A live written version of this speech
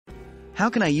How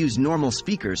can I use normal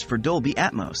speakers for Dolby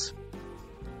Atmos?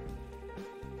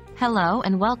 Hello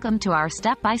and welcome to our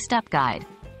step-by-step guide.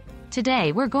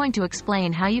 Today we're going to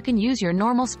explain how you can use your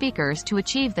normal speakers to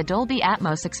achieve the Dolby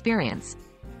Atmos experience.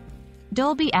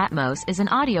 Dolby Atmos is an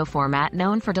audio format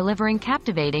known for delivering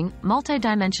captivating,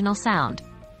 multi-dimensional sound.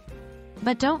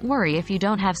 But don't worry if you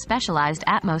don't have specialized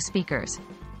Atmos speakers.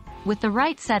 With the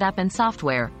right setup and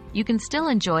software, you can still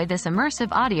enjoy this immersive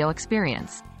audio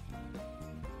experience.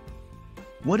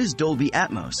 What is Dolby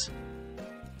Atmos?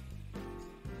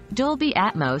 Dolby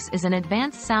Atmos is an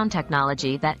advanced sound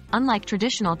technology that, unlike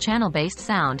traditional channel-based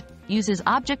sound, uses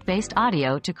object-based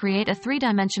audio to create a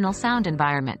three-dimensional sound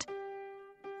environment.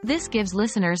 This gives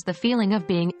listeners the feeling of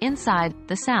being inside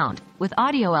the sound, with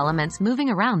audio elements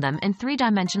moving around them in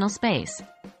three-dimensional space.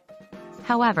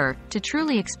 However, to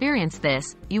truly experience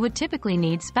this, you would typically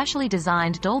need specially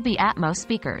designed Dolby Atmos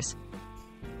speakers.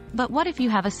 But what if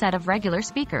you have a set of regular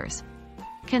speakers?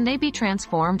 Can they be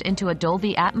transformed into a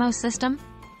Dolby Atmos system?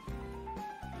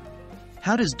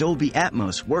 How does Dolby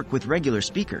Atmos work with regular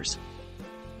speakers?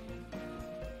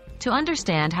 To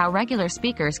understand how regular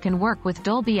speakers can work with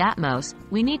Dolby Atmos,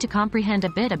 we need to comprehend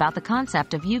a bit about the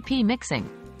concept of upmixing.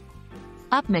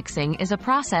 Upmixing is a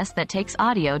process that takes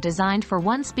audio designed for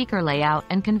one speaker layout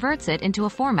and converts it into a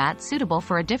format suitable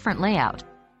for a different layout.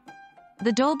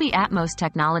 The Dolby Atmos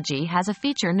technology has a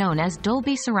feature known as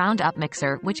Dolby Surround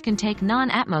Upmixer, which can take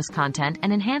non-Atmos content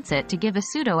and enhance it to give a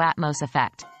pseudo-Atmos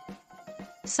effect.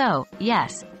 So,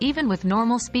 yes, even with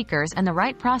normal speakers and the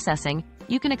right processing,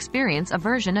 you can experience a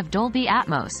version of Dolby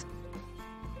Atmos.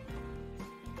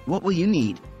 What will you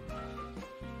need?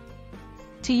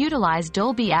 To utilize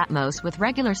Dolby Atmos with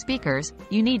regular speakers,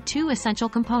 you need two essential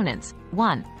components.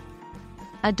 1.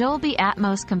 A Dolby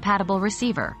Atmos-compatible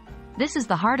receiver. This is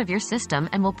the heart of your system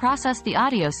and will process the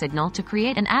audio signal to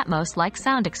create an Atmos-like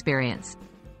sound experience.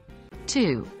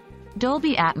 2.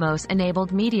 Dolby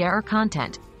Atmos-enabled media or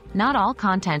content. Not all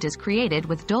content is created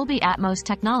with Dolby Atmos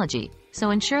technology,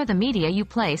 so ensure the media you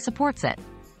play supports it.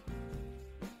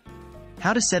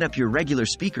 How to set up your regular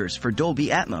speakers for Dolby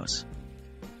Atmos?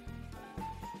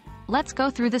 Let's go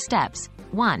through the steps.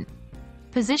 1.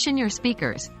 Position your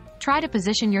speakers. Try to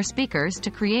position your speakers to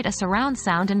create a surround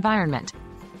sound environment.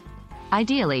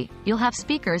 Ideally, you'll have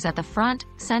speakers at the front,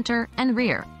 center, and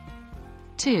rear.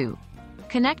 2.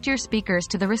 Connect your speakers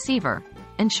to the receiver.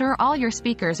 Ensure all your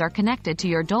speakers are connected to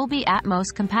your Dolby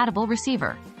Atmos-compatible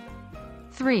receiver.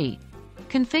 3.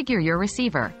 Configure your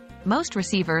receiver. Most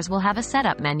receivers will have a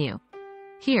setup menu.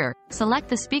 Here, select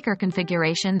the speaker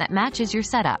configuration that matches your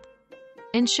setup.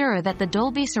 Ensure that the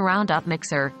Dolby Surround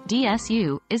Upmixer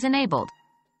 (DSU) is enabled.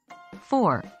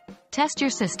 4. Test your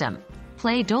system.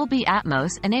 Play Dolby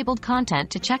Atmos-enabled content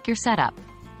to check your setup.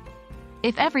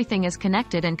 If everything is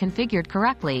connected and configured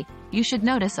correctly, you should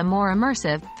notice a more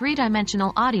immersive,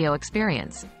 three-dimensional audio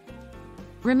experience.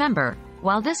 Remember,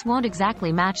 while this won't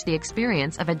exactly match the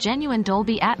experience of a genuine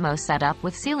Dolby Atmos setup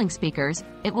with ceiling speakers,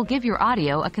 it will give your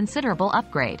audio a considerable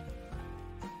upgrade.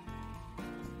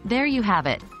 There you have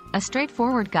it, a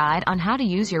straightforward guide on how to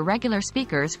use your regular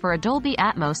speakers for a Dolby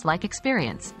Atmos-like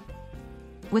experience.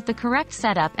 With the correct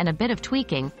setup and a bit of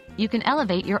tweaking, you can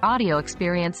elevate your audio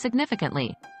experience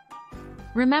significantly.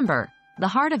 Remember, the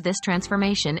heart of this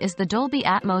transformation is the Dolby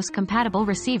Atmos-compatible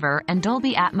receiver and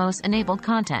Dolby Atmos-enabled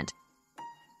content.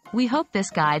 We hope this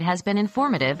guide has been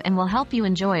informative and will help you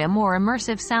enjoy a more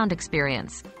immersive sound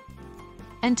experience.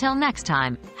 Until next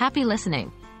time, happy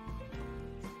listening!